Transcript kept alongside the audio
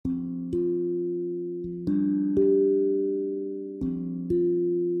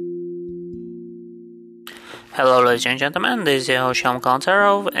Hello, ladies and gentlemen. This is your host Shyam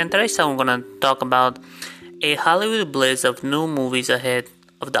Kantarov, and today I'm going to talk about a Hollywood blitz of new movies ahead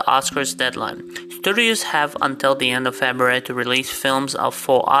of the Oscars deadline. Studios have until the end of February to release films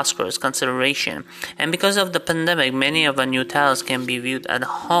for Oscars consideration, and because of the pandemic, many of the new titles can be viewed at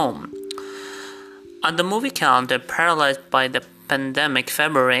home. On the movie calendar, paralyzed by the pandemic,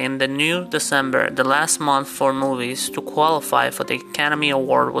 February and the new December, the last month for movies to qualify for the Academy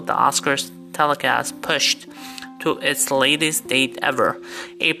Award, with the Oscars telecast pushed to its latest date ever.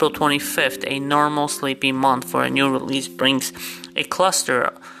 April 25th, a normal sleepy month for a new release, brings a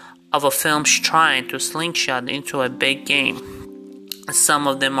cluster of films trying to slingshot into a big game. Some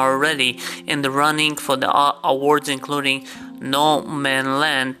of them are already in the running for the awards, including No Man's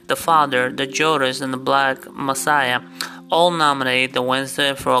Land, The Father, The Judas, and The Black Messiah, all nominated the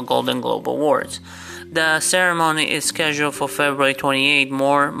Wednesday for a Golden Globe Awards. The ceremony is scheduled for February 28,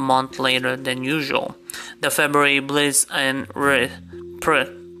 more month later than usual. The February blitz and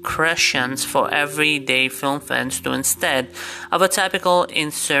repercussions for everyday film fans to, instead of a typical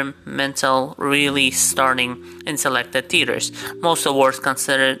instrumental release starting in selected theaters. Most awards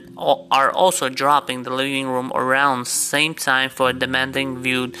considered are also dropping the living room around same time for a demanding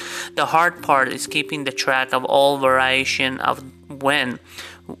view. The hard part is keeping the track of all variation of when,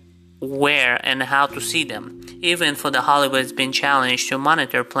 where, and how to see them. Even for the Hollywood's been challenged to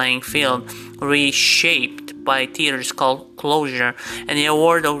monitor playing field reshaped by theaters' closure and the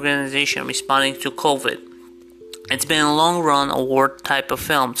award organization responding to COVID. It's been a long-run award type of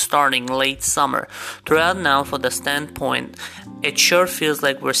film starting late summer. Throughout now, for the standpoint, it sure feels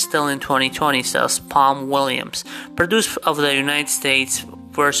like we're still in 2020, says Palm Williams, producer of the United States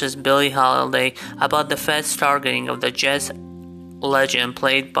versus Billie Holiday, about the Fed's targeting of the jazz legend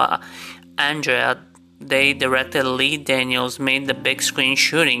played by Andrea Day. Director Lee Daniels made the big screen,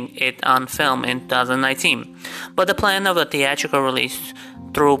 shooting it on film in 2019. But the plan of a theatrical release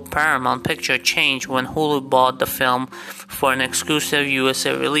through Paramount Pictures changed when Hulu bought the film for an exclusive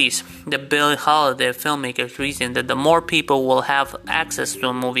USA release. The Billie Holiday filmmakers reasoned that the more people will have access to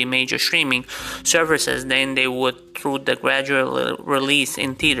a movie major streaming services than they would through the gradual release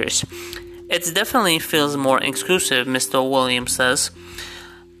in theaters. It definitely feels more exclusive, Mr. Williams says.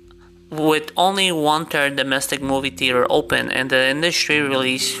 With only one-third domestic movie theater open and the industry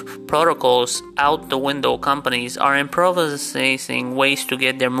release protocols out the window, companies are improvising ways to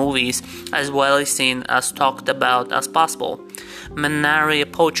get their movies as widely seen as talked about as possible. Minari, a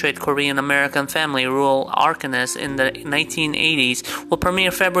portrait Korean-American family rural Arkansas in the 1980s, will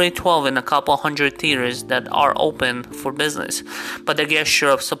premiere February 12 in a couple hundred theaters that are open for business. But the gesture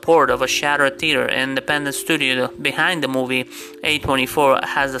of support of a shattered theater and independent studio behind the movie, A24,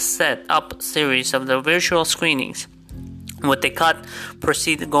 has a set up series of the virtual screenings, with the cut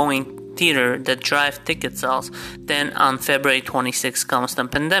proceed going theater that drive ticket sales. Then on February 26 comes the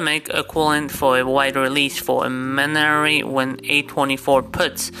pandemic equivalent for a wide release for a Minari, when A24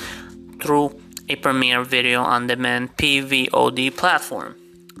 puts through a premiere video on demand PVOD platform.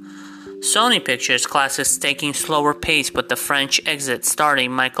 Sony Pictures Classics taking slower pace, but The French Exit,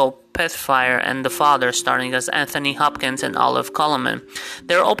 starring Michael Pfeiffer and The Father, starring as Anthony Hopkins and Olive Coleman.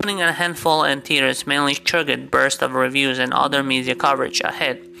 They're opening a handful in theaters, mainly triggered bursts of reviews and other media coverage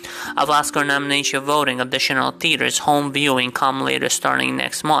ahead of Oscar nomination voting. Additional theaters home viewing come later, starting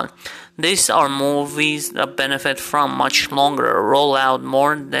next month. These are movies that benefit from much longer rollout,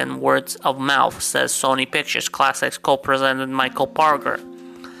 more than words of mouth, says Sony Pictures Classics co-president Michael Parker.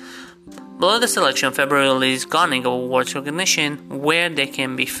 Below the selection, February release garnering awards recognition where they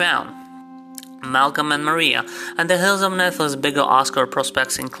can be found. Malcolm and Maria. On the heels of Netflix's bigger Oscar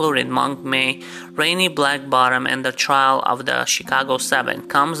prospects included Monk May, Rainy Black Bottom, and The Trial of the Chicago 7,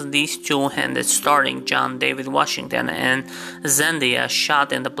 comes these two-handed, starring John David Washington and Zendaya,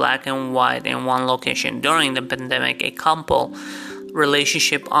 shot in the black and white in one location. During the pandemic, a couple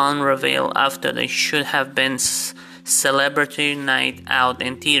relationship unraveled after they should have been celebrity night out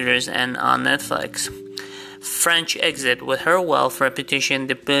in theaters and on Netflix. French Exit, with her wealth reputation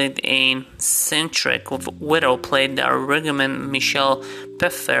depicted in eccentric widow played the original Michelle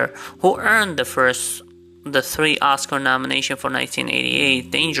Pfeiffer, who earned the 3 Oscar nominations for 1988.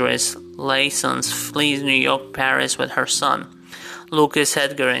 Dangerous License flees New York, Paris with her son. Lucas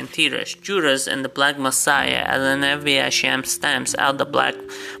Edgar in theaters. Judas and the Black Messiah, as an FBI sham stamps out the Black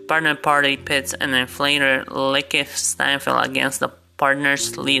Partner Party pits an inflator Lakeith Stanfield against the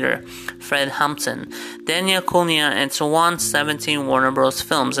partner's leader, Fred Hampton. Daniel Cunha and Swan 17 Warner Bros.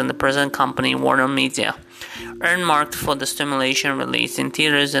 Films and the present company Warner Media earmarked for the stimulation release in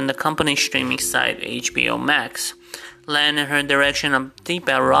theaters and the company's streaming site HBO Max. Land in her direction of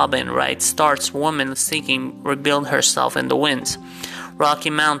Deepa Robin Wright starts woman seeking rebuild herself in the winds. Rocky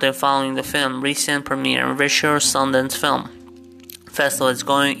Mountain following the film, recent premiere in Virtual Sundance Film Festival is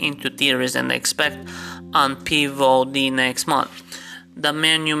going into theaters and expect on PVOD next month. The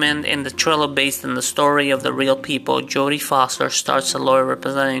monument in the thriller based on the story of the real people. Jodie Foster starts a lawyer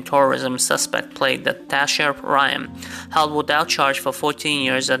representing tourism suspect played Natasha Ryan, held without charge for 14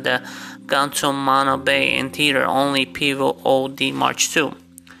 years at the Guantanamo Bay in theater only PVOD March 2.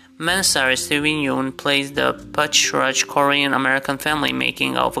 Mensari Steven Yeun plays the patriarch Korean-American family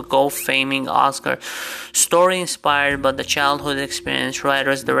making of a golf-faming Oscar. Story inspired by the childhood experience.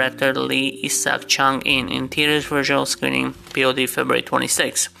 Writers-director Lee Isaac Chung-in in theaters virtual screening POD February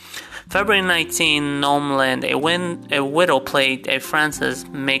 26. February 19, Nomeland, a widow played a Frances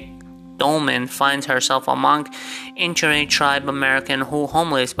McDormand finds herself among Inuit tribe American who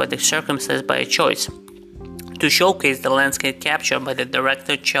homeless by the circumstances by choice. To showcase the landscape captured by the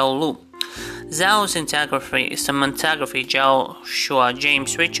director Chao Lu. Zhao's cinematography Joshua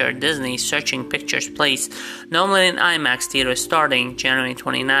James Richard Disney Searching Pictures plays normally in IMAX theaters starting January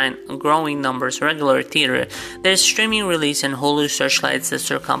 29, growing numbers regular theater. Their streaming release in Hulu Searchlight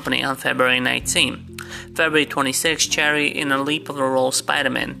sister company on February 19. February 26, Cherry in a leap of the role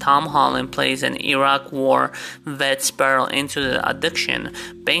Spider-Man. Tom Holland plays an Iraq War vet spiraled into the addiction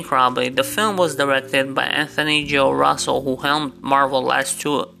bank robbery. The film was directed by Anthony Joe Russell, who helmed Marvel's last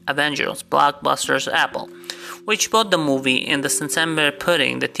two Avengers, blockbusters Apple, which bought the movie in the September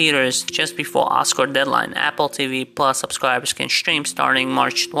putting the theaters just before Oscar deadline. Apple TV Plus subscribers can stream starting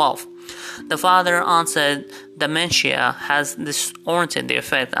March 12. The father-onset dementia has disoriented the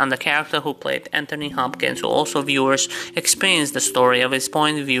effect on the character who played Anthony Hopkins, who also viewers experienced the story of his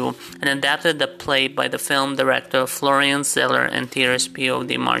point of view and adapted the play by the film director Florian Zeller in theaters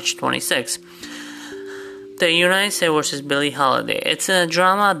POD March 26. The United States vs. Billie Holiday. It's a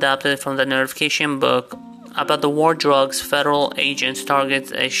drama adapted from the Notification book about the war drugs federal agents target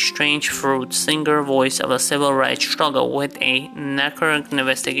a strange fruit singer voice of a civil rights struggle with a narcotic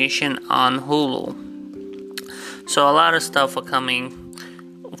investigation on Hulu. So a lot of stuff are coming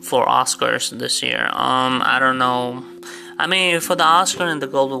for Oscars this year. I don't know. I mean, for the Oscar and the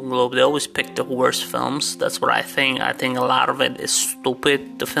Golden Globe, they always pick the worst films. That's what I think. I think a lot of it is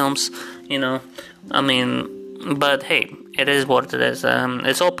stupid, the films, you know. I mean, but hey, it is what it is.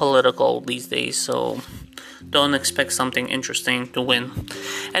 It's all political these days, so don't expect something interesting to win.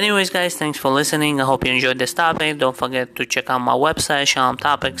 Anyways, guys, thanks for listening. I hope you enjoyed this topic. Don't forget to check out my website,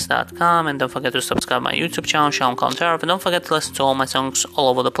 shalomtopics.com, and don't forget to subscribe my YouTube channel, Shalom Conterf, and don't forget to listen to all my songs all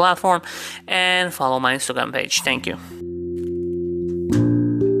over the platform, and follow my Instagram page. Thank you.